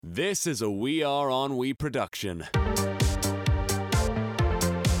This is a We Are On We production.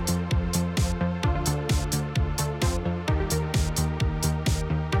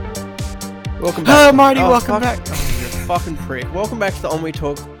 Welcome back. Oh, Marty, welcome back. Oh, you're a fucking prick. Welcome back to the On We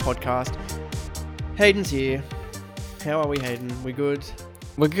Talk podcast. Hayden's here. How are we, Hayden? We good?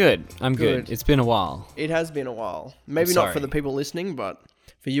 We're good. I'm good. It's been a while. It has been a while. Maybe not for the people listening, but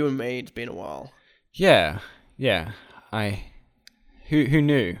for you and me, it's been a while. Yeah. Who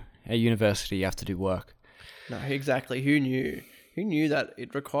knew at university you have to do work? No, exactly. Who knew? Who knew that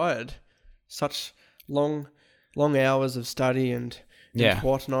it required such long hours of study and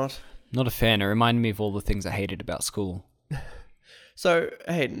whatnot? Not a fan. It reminded me of all the things I hated about school. So,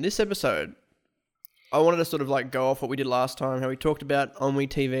 Hayden, this episode, I wanted to sort of like go off what we did last time, how we talked about OnWe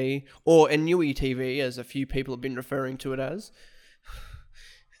TV, or Anui TV, as a few people have been referring to it as.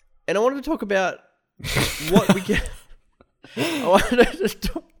 And I wanted to talk about what we get. I wanted to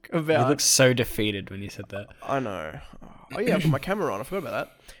talk about... You looked so defeated when you said that. I know. Oh yeah, I put my camera on. I forgot about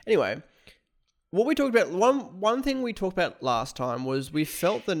that. Anyway, what we talked about, one thing we talked about last time was we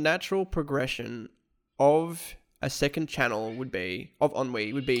felt the natural progression of a second channel would be, of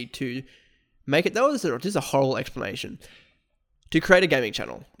OnWe, would be to make it, this is a whole explanation, to create a gaming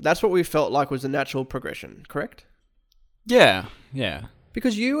channel. That's what we felt like was the natural progression, correct? Yeah.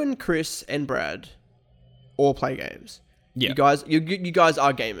 Because you and Chris and Brad all play games. Yeah. You guys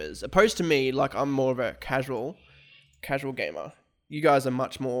are gamers. Opposed to me, like I'm more of a casual gamer. You guys are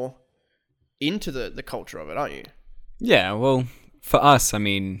much more into the culture of it, aren't you? Yeah, well, for us, I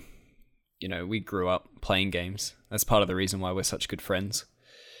mean, we grew up playing games. That's part of the reason why we're such good friends.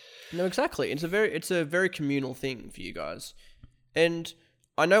 No, exactly. It's a very communal thing for you guys. And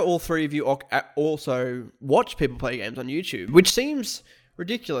I know all three of you also watch people play games on YouTube, which seems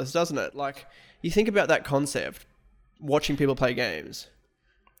ridiculous, doesn't it? Like, you think about that concept, watching people play games.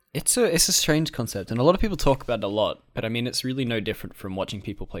 It's a strange concept, and a lot of people talk about it a lot, but I mean, it's really no different from watching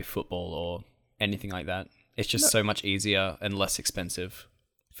people play football or anything like that. It's just so much easier and less expensive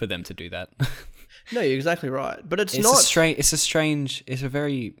for them to do that. No, you're exactly right. But it's not... It's a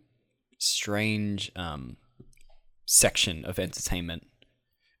very strange section of entertainment.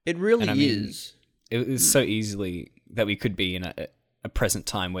 It really is. It is so easily that we could be in a present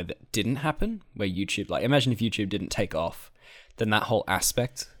time where that didn't happen, where YouTube, like, imagine if YouTube didn't take off, then that whole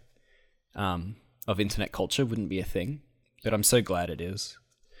aspect of internet culture wouldn't be a thing. But I'm so glad it is.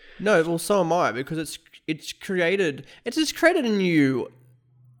 No, well, so am I, because it's created a new,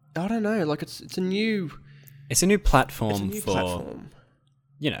 I don't know, like it's a new platform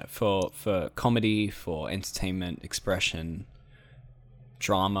for comedy, for entertainment, expression,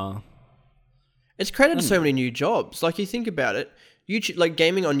 drama. It's created so many new jobs. Like, you think about it, YouTube, like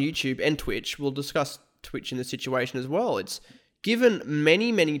gaming on YouTube and Twitch, we'll discuss Twitch in this situation as well. It's given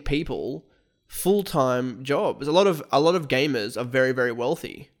many people full-time jobs. A lot of gamers are very, very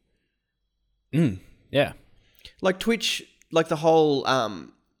wealthy. Yeah. Like Twitch, like the whole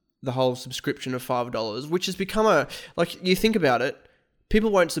subscription of $5, which has become you think about it,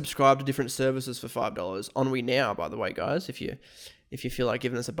 people won't subscribe to different services for $5. OnWe now, by the way, guys, if you feel like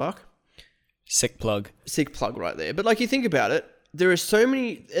giving us a buck. Sick plug right there. But like, you think about it, there are so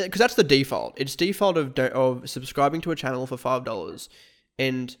many, because that's the default. It's default of subscribing to a channel for $5,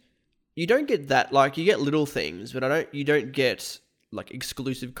 and you don't get that. Like, you get little things, but you don't get like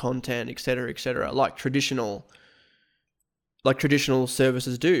exclusive content, etc., like traditional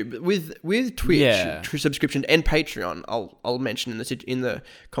services do. But with Twitch subscription and Patreon, I'll mention in the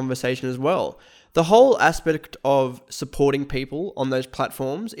conversation as well. The whole aspect of supporting people on those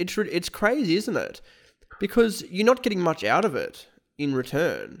platforms, it's crazy, isn't it? Because you're not getting much out of it in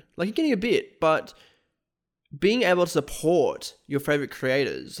return. Like, you're getting a bit, but being able to support your favorite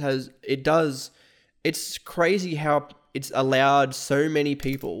creators it's crazy how it's allowed so many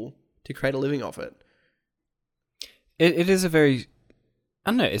people to create a living off it. It is a very, I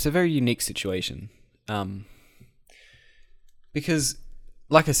don't know, it's a very unique situation. Because,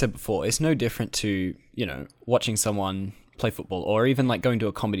 like I said before, it's no different to, watching someone play football, or even like going to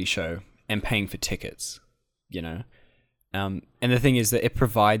a comedy show and paying for tickets, And the thing is that it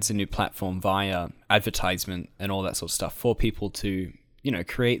provides a new platform via advertisement and all that sort of stuff for people to,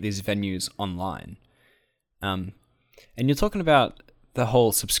 create these venues online. And you're talking about the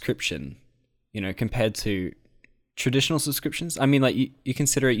whole subscription, compared to traditional subscriptions. I mean, like, you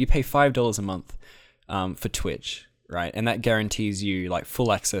consider it, you pay $5 a month for Twitch, right? And that guarantees you like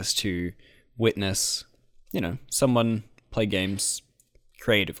full access to witness, someone play games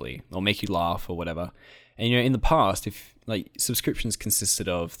creatively or make you laugh or whatever. And, in the past, if like subscriptions consisted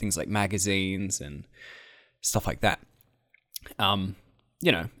of things like magazines and stuff like that,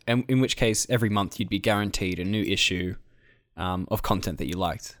 and in which case every month you'd be guaranteed a new issue of content that you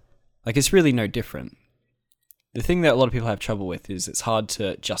liked. Like, it's really no different. The thing that a lot of people have trouble with is it's hard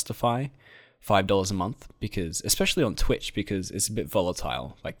to justify $5 a month, because, especially on Twitch, because it's a bit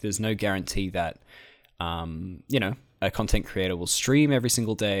volatile. Like, there's no guarantee that, a content creator will stream every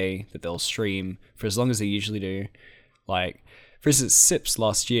single day, that they'll stream for as long as they usually do. Like, for instance, Sips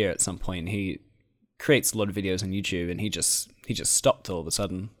last year at some point, he creates a lot of videos on YouTube, and he just stopped all of a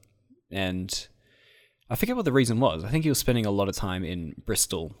sudden. And I forget what the reason was. I think he was spending a lot of time in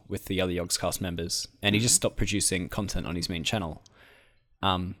Bristol with the other Yogscast members, and he just stopped producing content on his main channel.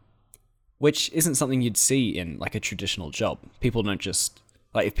 Which isn't something you'd see in like a traditional job. People don't just,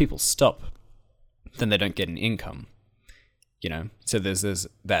 like, if people stop, then they don't get an income, So there's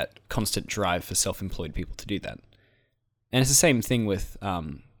that constant drive for self-employed people to do that. And it's the same thing with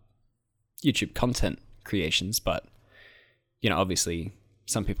YouTube content creations, but, obviously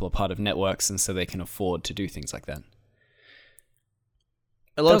some people are part of networks, and so they can afford to do things like that.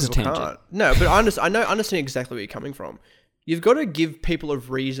 A lot of people can't. No, but I understand exactly where you're coming from. You've got to give people a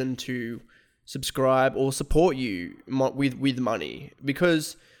reason to subscribe or support you with money,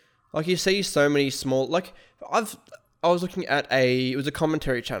 because, like, you see so many small, like, I was looking at it was a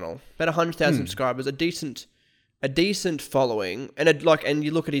commentary channel, about 100,000 subscribers, a decent following, and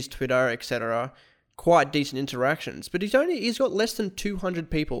you look at his Twitter, etc., quite decent interactions, but he's got less than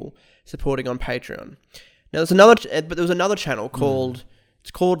 200 people supporting on Patreon. Now there was another channel called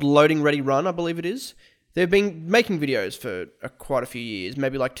Loading Ready Run, I believe it is. They've been making videos for quite a few years,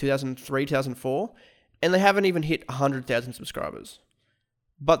 maybe like 2003, 2004, and they haven't even hit 100,000 subscribers.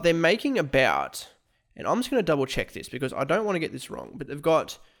 But they're making about, and I'm just going to double check this because I don't want to get this wrong, but they've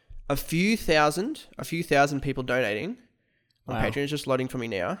got a few thousand people donating on Patreon. It's just loading for me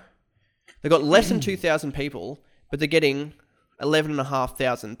now. They've got less than 2,000 people, but they're getting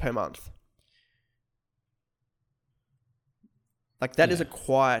 11,500 per month. Like, that is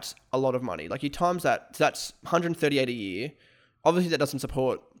quite a lot of money. Like, you times that, so that's 138 a year. Obviously, that doesn't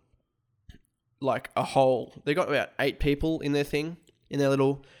support, like, a whole... They've got about 8 people in their thing,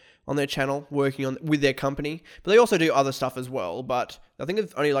 on their channel, working with their company. But they also do other stuff as well. But I think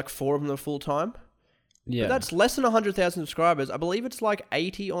it's only, like, 4 of them are full-time. Yeah. But that's less than 100,000 subscribers. I believe it's, like,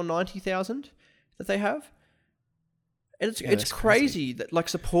 80 or 90,000 that they have. And it's crazy that, like,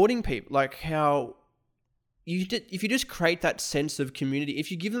 supporting people, like, how... if you just create that sense of community,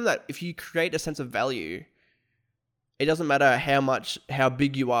 if you create a sense of value, it doesn't matter how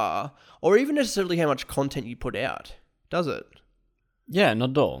big you are, or even necessarily how much content you put out, does it? Yeah, not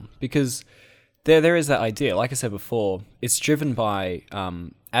at all. Because there is that idea, like I said before, it's driven by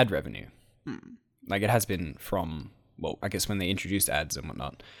ad revenue. Like, it has been from, well, I guess when they introduced ads and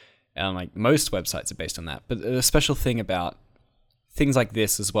whatnot. Like, most websites are based on that. But the special thing about things like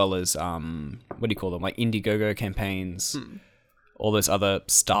this, as well as, what do you call them, like Indiegogo campaigns, all those other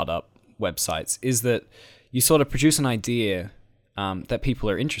startup websites, is that you sort of produce an idea that people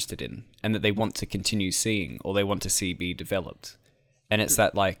are interested in and that they want to continue seeing, or they want to see be developed. And it's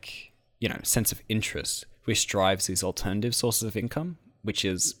that, like, sense of interest which drives these alternative sources of income, which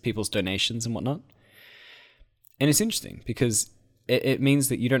is people's donations and whatnot. And it's interesting because it means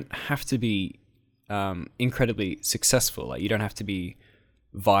that you don't have to be incredibly successful. Like, you don't have to be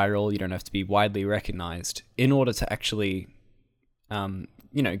viral, you don't have to be widely recognized in order to actually,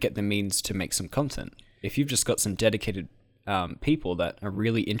 get the means to make some content. If you've just got some dedicated people that are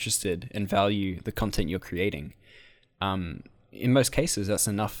really interested and value the content you're creating, in most cases, that's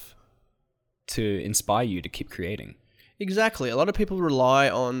enough to inspire you to keep creating. Exactly. A lot of people rely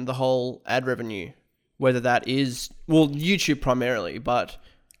on the whole ad revenue, whether that is, well, YouTube primarily, but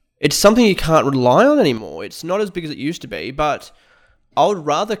it's something you can't rely on anymore. It's not as big as it used to be, but I would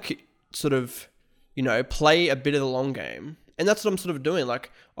rather sort of, play a bit of the long game. And that's what I'm sort of doing.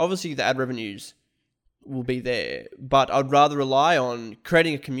 Like, obviously the ad revenues will be there, but I'd rather rely on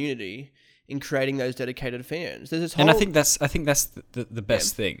creating a community and creating those dedicated fans. There's this whole... And I think that's the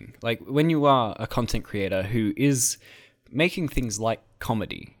best thing. Like, when you are a content creator who is making things like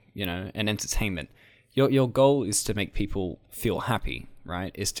comedy, and entertainment, your goal is to make people feel happy,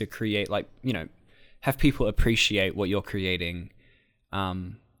 right? Is to create, like, have people appreciate what you're creating,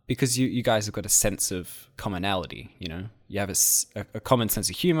 because you guys have got a sense of commonality, you have a common sense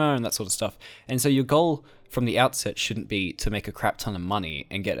of humor and that sort of stuff. And so your goal from the outset shouldn't be to make a crap ton of money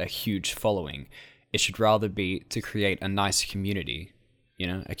and get a huge following. It should rather be to create a nice community,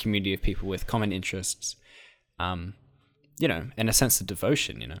 a community of people with common interests, and a sense of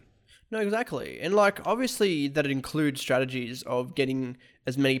devotion, No, exactly. And, like, obviously that it includes strategies of getting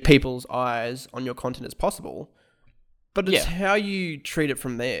as many people's eyes on your content as possible. But it's how you treat it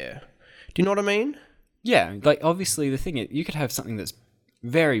from there. Do you know what I mean? Yeah, like obviously the thing is, you could have something that's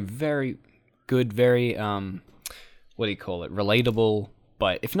very, very good, very what do you call it, relatable.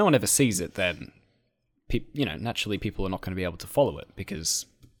 But if no one ever sees it, then naturally people are not going to be able to follow it because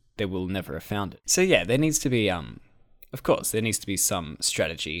they will never have found it. So yeah, there needs to be of course, there needs to be some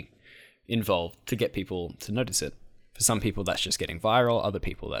strategy involved to get people to notice it. For some people, that's just getting viral. Other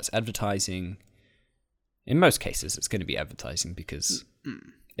people, that's advertising. In most cases, it's going to be advertising because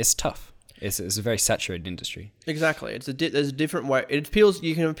it's tough. It's a very saturated industry. Exactly. There's a different way. It appeals.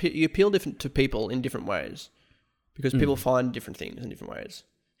 You appeal different to people in different ways because people find different things in different ways.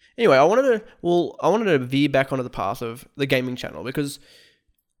 Anyway, I wanted to veer back onto the path of the gaming channel because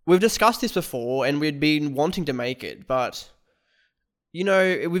we've discussed this before and we'd been wanting to make it, but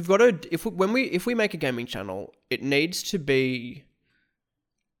we've got to if we make a gaming channel, it needs to be.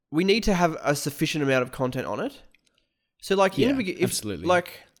 We need to have a sufficient amount of content on it. So absolutely.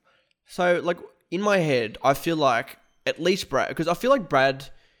 So in my head, I feel like at least Brad, because I feel like Brad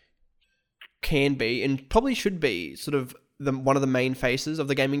can be and probably should be sort of one of the main faces of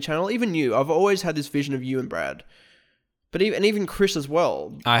the gaming channel. Even you, I've always had this vision of you and Brad, but even Chris as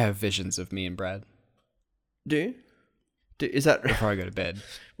well. I have visions of me and Brad. Do you? Is that before I go to bed?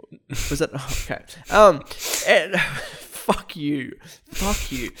 Was that okay? And fuck you.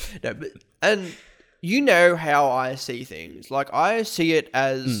 No, but and you know how I see things. Like I see it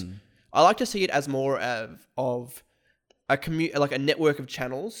as I like to see it as more of a like a network of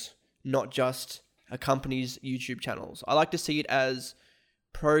channels, not just a company's YouTube channels. I like to see it as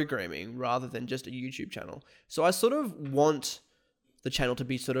programming rather than just a YouTube channel. So I sort of want the channel to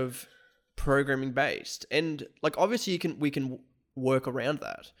be sort of programming based, and like obviously we can work around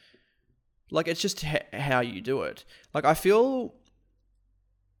that. Like it's just how you do it. Like I feel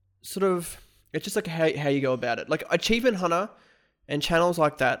sort of it's just like how you go about it. Like Achievement Hunter and channels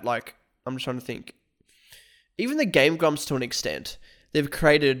like that. Like I'm just trying to think. Even the Game Grumps to an extent, they've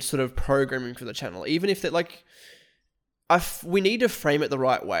created sort of programming for the channel. Even if they're like, we need to frame it the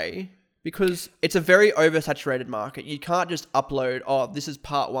right way. Because it's a very oversaturated market. You can't just upload, this is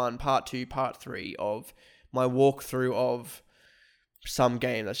part 1, part 2, part 3 of my walkthrough of some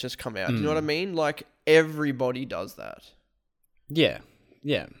game that's just come out. Do you know what I mean? Like, everybody does that. Yeah.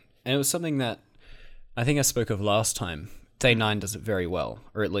 And it was something that I think I spoke of last time. Day9 does it very well,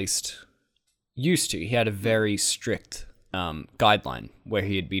 or at least used to. He had a very strict guideline where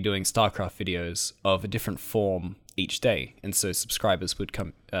he'd be doing StarCraft videos of a different form each day, and so subscribers would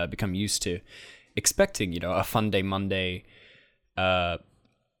become used to expecting, a Fun Day Monday. God,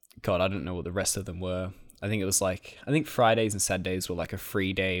 I don't know what the rest of them were. I think Fridays and Saturdays were like a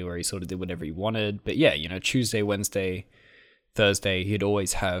free day where he sort of did whatever he wanted. But yeah, Tuesday, Wednesday, Thursday, he'd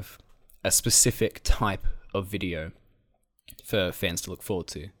always have a specific type of video for fans to look forward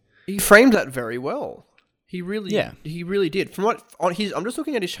to. He framed that very well. He really did. I'm just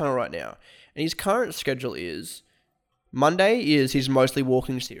looking at his channel right now, and his current schedule is Monday is his mostly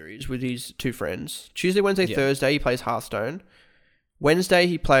walking series with his 2 friends. Tuesday, Wednesday, Thursday he plays Hearthstone. Wednesday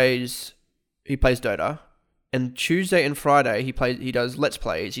he plays Dota, and Tuesday and Friday he does Let's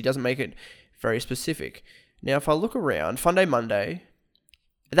Plays. He doesn't make it very specific. Now, if I look around, Fun Day Monday,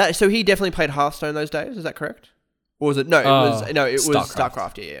 so he definitely played Hearthstone those days. Is that correct? Or was it? No, it was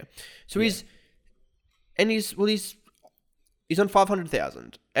StarCraft. Yeah. So he's on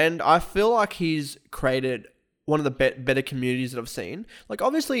 500,000, and I feel like he's created one of the better communities that I've seen. Like,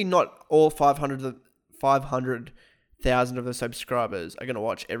 obviously, not all 500,000 of the subscribers are going to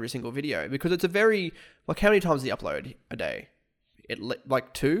watch every single video because it's a very how many times does he upload a day?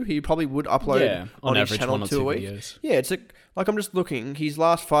 Like 2. He probably would upload on his channel 2 a week. Videos. Yeah, it's like I'm just looking. His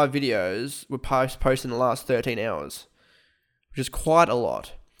last 5 videos were posted in the last 13 hours, which is quite a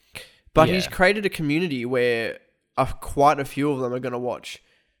lot. But he's created a community where quite a few of them are going to watch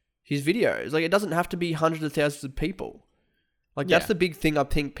his videos. Like, it doesn't have to be hundreds of thousands of people. Like, that's the big thing I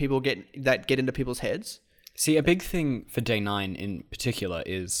think people get into people's heads. See, a big thing for Day9 in particular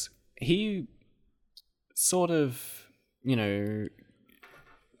is he sort of,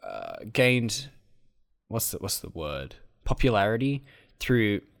 gained, what's the word? Popularity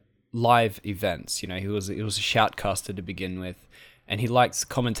through live events. He was a shoutcaster to begin with, and he likes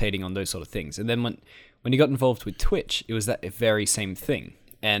commentating on those sort of things. And then when he got involved with Twitch, it was that very same thing.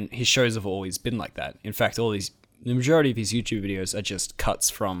 And his shows have always been like that. In fact, the majority of his YouTube videos are just cuts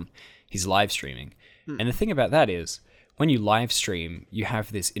from his live streaming. And the thing about that is, when you live stream, you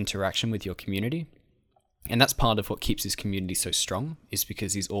have this interaction with your community. And that's part of what keeps his community so strong, is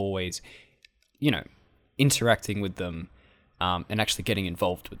because he's always, interacting with them and actually getting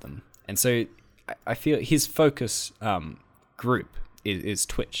involved with them. And so I feel his focus group is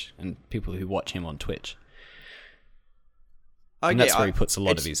Twitch and people who watch him on Twitch. And that's where he puts a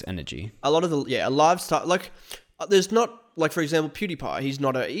lot of his energy. A lot of a live stuff, like, there's not, like, for example, PewDiePie, he's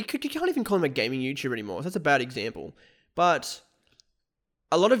not you can't even call him a gaming YouTuber anymore, so that's a bad example. But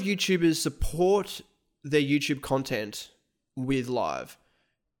a lot of YouTubers support their YouTube content with live.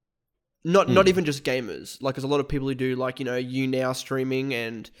 Not even just gamers. Like, there's a lot of people who do, like, YouNow streaming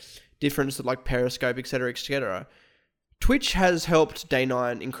and different stuff like Periscope, etc., etc. Twitch has helped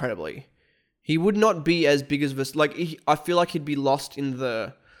Day9 incredibly. He would not be as big as this. Like, I feel like he'd be lost in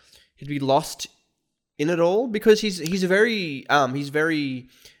it all because he's very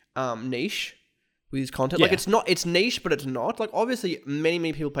niche with his content. Yeah. Like, it's niche, but it's not. Like, obviously,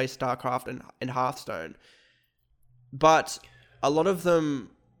 many people play StarCraft and Hearthstone, but a lot of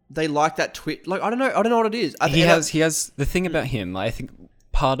them, they like that Twitch. Like, I don't know what it is. He has the thing about him. I think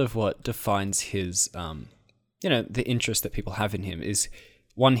part of what defines his, the interest that people have in him is,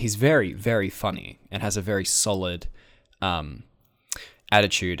 one, he's very, very funny and has a very solid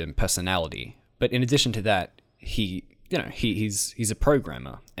attitude and personality. But in addition to that, he's a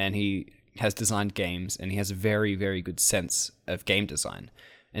programmer and he has designed games and he has a very, very good sense of game design.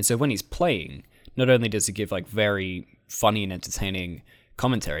 And so when he's playing, not only does he give like very funny and entertaining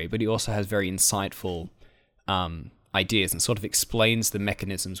commentary, but he also has very insightful ideas and sort of explains the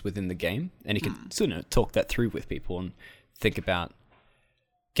mechanisms within the game. And he can talk that through with people and think about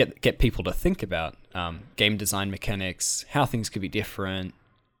get people to think about game design mechanics, how things could be different,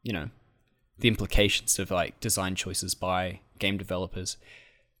 the implications of like design choices by game developers.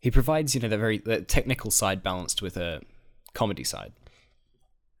 He provides, the technical side balanced with a comedy side.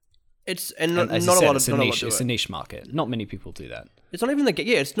 It's a niche market. Not many people do that. It's not even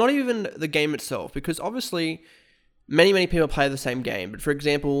it's not even the game itself, because obviously many people play the same game. But for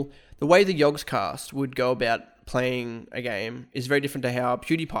example, the way the Yogscast would go about playing a game is very different to how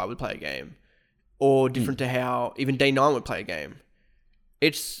PewDiePie would play a game, or different to how even Day9 would play a game.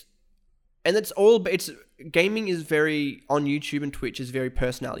 Gaming is very, on YouTube and Twitch, is very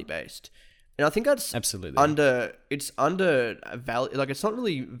personality based. And I think that's absolutely it's undervalued. Like, it's not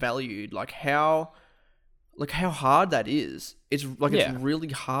really valued. Like how hard that is. It's really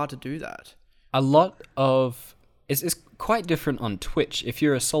hard to do that. A lot of it's quite different on Twitch. If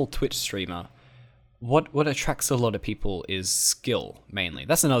you're a sole Twitch streamer, what attracts a lot of people is skill mainly.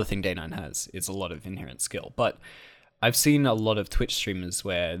 That's another thing Day9 has, is a lot of inherent skill. But I've seen a lot of Twitch streamers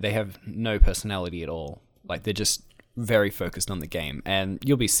where they have no personality at all. Like, they're just very focused on the game, and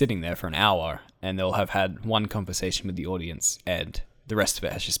you'll be sitting there for an hour and they'll have had one conversation with the audience and the rest of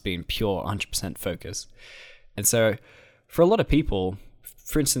it has just been pure 100% focus. And so for a lot of people,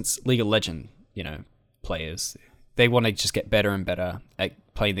 for instance, League of Legends, players, they want to just get better and better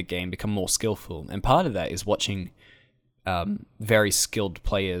at playing the game, become more skillful. And part of that is watching very skilled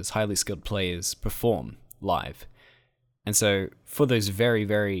players, highly skilled players perform live. And so for those very,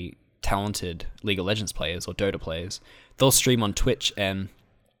 very talented League of Legends players or Dota players, they'll stream on Twitch and,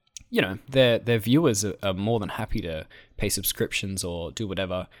 their viewers are more than happy to pay subscriptions or do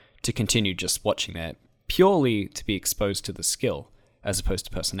whatever to continue just watching that, purely to be exposed to the skill as opposed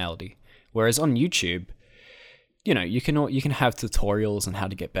to personality. Whereas on YouTube, you can have tutorials on how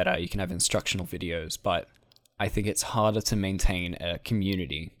to get better, you can have instructional videos, but I think it's harder to maintain a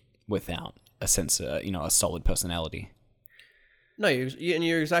community without a sense of, a solid personality. No,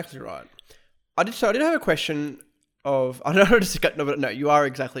 you're exactly right. I did have a question of, I don't know, but no, you are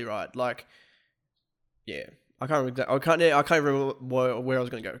exactly right. Like, yeah, I can't remember where I was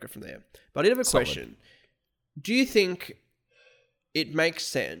going to go from there. But I did have a question. Do you think it makes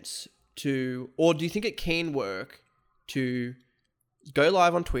sense or do you think it can work to go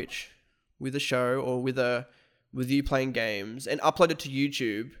live on Twitch with a show or with you playing games and upload it to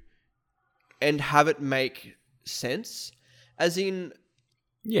YouTube and have it make sense? As in,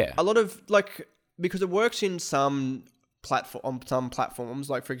 a lot of, like, because it works in some platforms,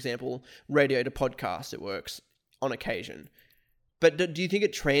 like, for example, radio to podcast, it works on occasion. But do you think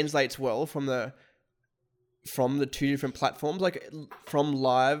it translates well from the two different platforms, like from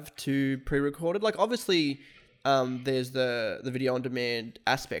live to pre-recorded? Like, obviously, there's the video on demand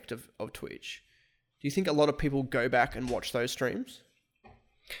aspect of Twitch. Do you think a lot of people go back and watch those streams?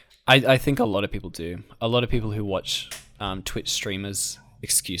 I think a lot of people do. A lot of people who watch Twitch streamers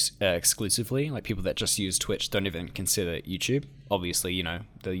exclusively, like people that just use Twitch, don't even consider YouTube. Obviously,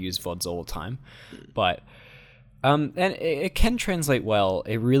 they'll use VODs all the time. But and it can translate well.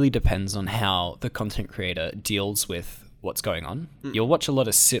 It really depends on how the content creator deals with what's going on. You'll watch a lot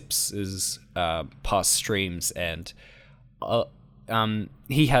of Sips' past streams, and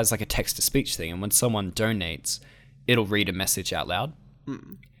he has like a text to speech thing, and when someone donates, it'll read a message out loud.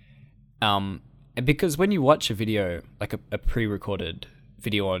 And because when you watch a video, like a pre-recorded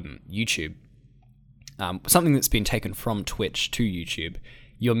video on YouTube, something that's been taken from Twitch to YouTube,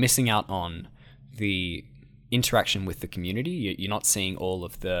 you're missing out on the interaction with the community. You're not seeing all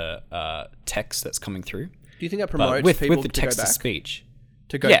of the text that's coming through. Do you think that promotes people with the to text go back? To speech?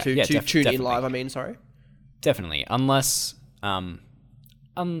 To go to tune definitely. in live, I mean, sorry? Definitely. Unless...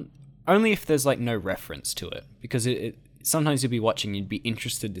 only if there's like no reference to it. Because it sometimes you'll be watching, you'd be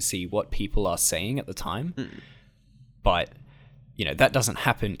interested to see what people are saying at the time. But, that doesn't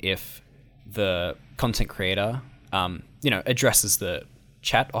happen if the content creator, addresses the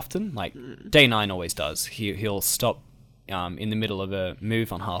chat often. Like Day9 always does. He'll stop in the middle of a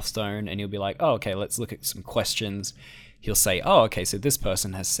move on Hearthstone, and he'll be like, oh, okay, let's look at some questions. He'll say, oh, okay, so this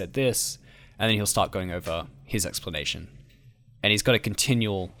person has said this, and then he'll start going over his explanation. And he's got a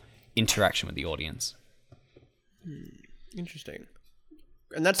continual interaction with the audience. Interesting.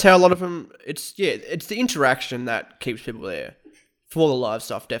 And that's how a lot of them, it's the interaction that keeps people there for the live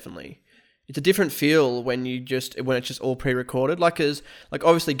stuff, definitely. It's a different feel when it's just all pre-recorded. Like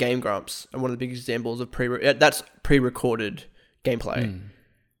obviously Game Grumps are one of the big examples of that's pre-recorded gameplay.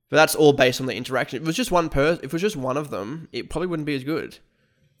 But that's all based on the interaction. If it was just one if it was just one of them, it probably wouldn't be as good.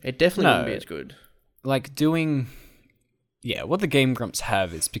 It definitely wouldn't be as good. Like doing, what the Game Grumps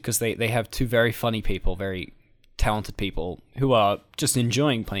have is because they have two very funny people, very talented people who are just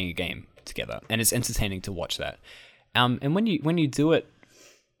enjoying playing a game together, and it's entertaining to watch that. And when you do it,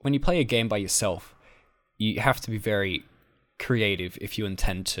 when you play a game by yourself, you have to be very creative if you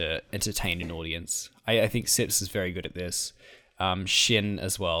intend to entertain an audience. I think Sips is very good at this. Shin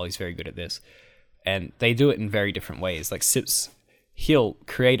as well, he's very good at this. And they do it in very different ways. Like Sips, he'll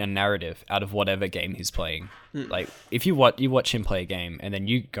create a narrative out of whatever game he's playing. Like if you watch him play a game and then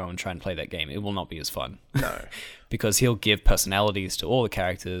you go and try and play that game, it will not be as fun. No. Because he'll give personalities to all the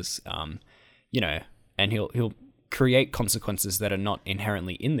characters, and he'll create consequences that are not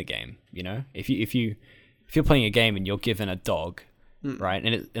inherently in the game. If you're playing a game and you're given a dog, right,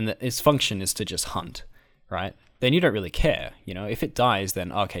 and its function is to just hunt, right, then you don't really care. If it dies,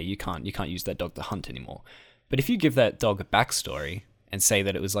 then okay, you can't use that dog to hunt anymore. But if you give that dog a backstory and say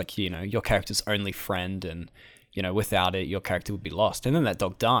that it was like your character's only friend, and without it your character would be lost, and then that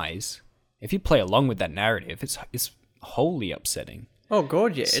dog dies, if you play along with that narrative, it's wholly upsetting. Oh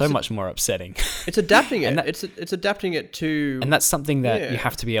god, yeah. So much more upsetting. It's adapting it. It's adapting it to... And that's something that you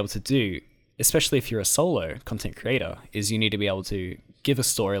have to be able to do, especially if you're a solo content creator, is you need to be able to give a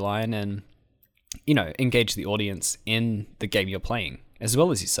storyline and, engage the audience in the game you're playing, as well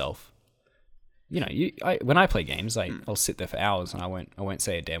as yourself. When I play games, I'll sit there for hours and I won't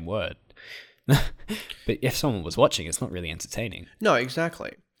say a damn word. But if someone was watching, it's not really entertaining. No,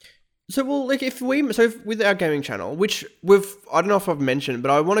 exactly. So, with our gaming channel, which I don't know if I've mentioned, but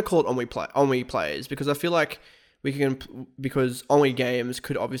I want to call it Onwe Plays, because I feel like because Onwe Games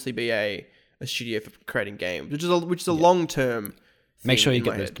could obviously be a studio for creating games, which is a long-term thing. Make sure you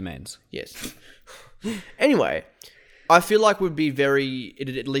get those domains. Yes. Anyway, I feel like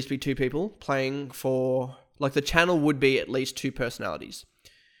it'd at least be two people playing for, like the channel would be at least two personalities.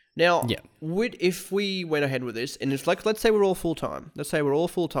 Now, if we went ahead with this, and it's like, let's say we're all full-time.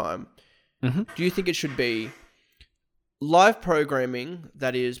 Do you think it should be live programming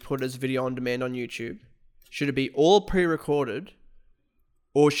that is put as video on demand on YouTube? Should it be all pre-recorded,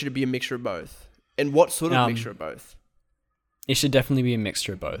 or should it be a mixture of both? And what sort of mixture of both? It should definitely be a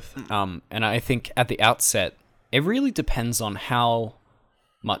mixture of both. And I think at the outset, it really depends on how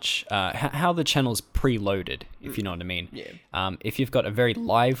much how the channel's preloaded, if you know what I mean. Yeah. If you've got a very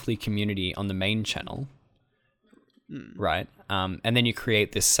lively community on the main channel, right, and then you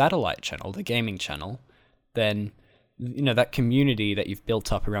create this satellite channel, the gaming channel, then that community that you've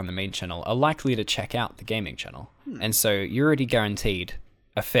built up around the main channel are likely to check out the gaming channel, and so you're already guaranteed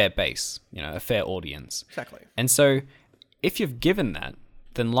a fair base, a fair audience. Exactly. And so if you've given that,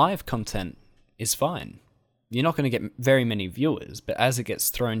 then live content is fine. You're not going to get very many viewers, but as it gets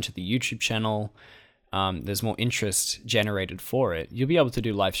thrown to the YouTube channel, there's more interest generated for it. You'll be able to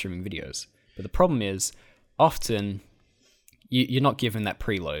do live streaming videos. But the problem is, often, you're not given that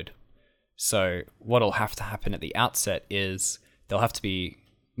preload. So what'll have to happen at the outset is there'll have to be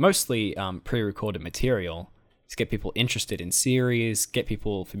mostly pre-recorded material to get people interested in series, get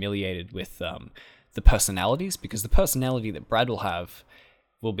people familiated with the personalities, because the personality that Brad will have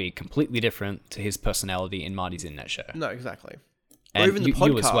will be completely different to his personality in Marty's Internet Show. No, exactly. And or even the podcast.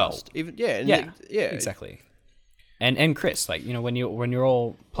 You as well. Exactly. And Chris, when you're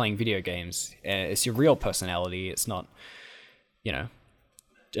all playing video games, it's your real personality. It's not it's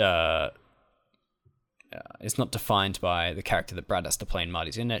not defined by the character that Brad has to play in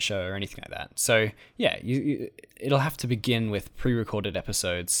Marty's Internet Show or anything like that. So yeah, it'll have to begin with pre-recorded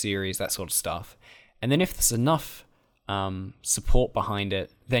episodes, series, that sort of stuff. And then if there's enough support behind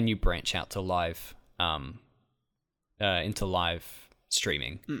it, then you branch out to live, into live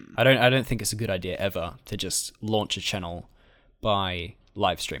streaming. I don't think it's a good idea ever to just launch a channel by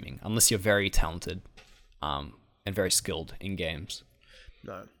live streaming, unless you're very talented and very skilled in games.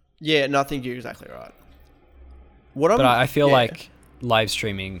 No. Yeah, no, I think you're exactly right. But I feel like live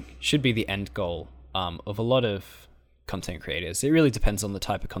streaming should be the end goal of a lot of content creators. It really depends on the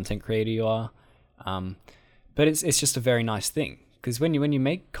type of content creator you are. But it's just a very nice thing, because when you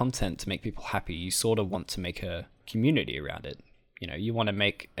make content to make people happy, you sort of want to make a community around it. You want to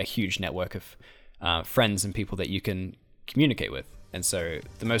make a huge network of friends and people that you can communicate with. And so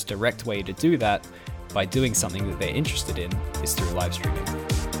the most direct way to do that by doing something that they're interested in is through live streaming.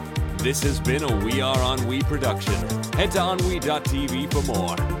 This has been a We Are On We production. Head to onwe.tv for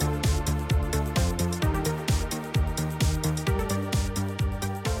more.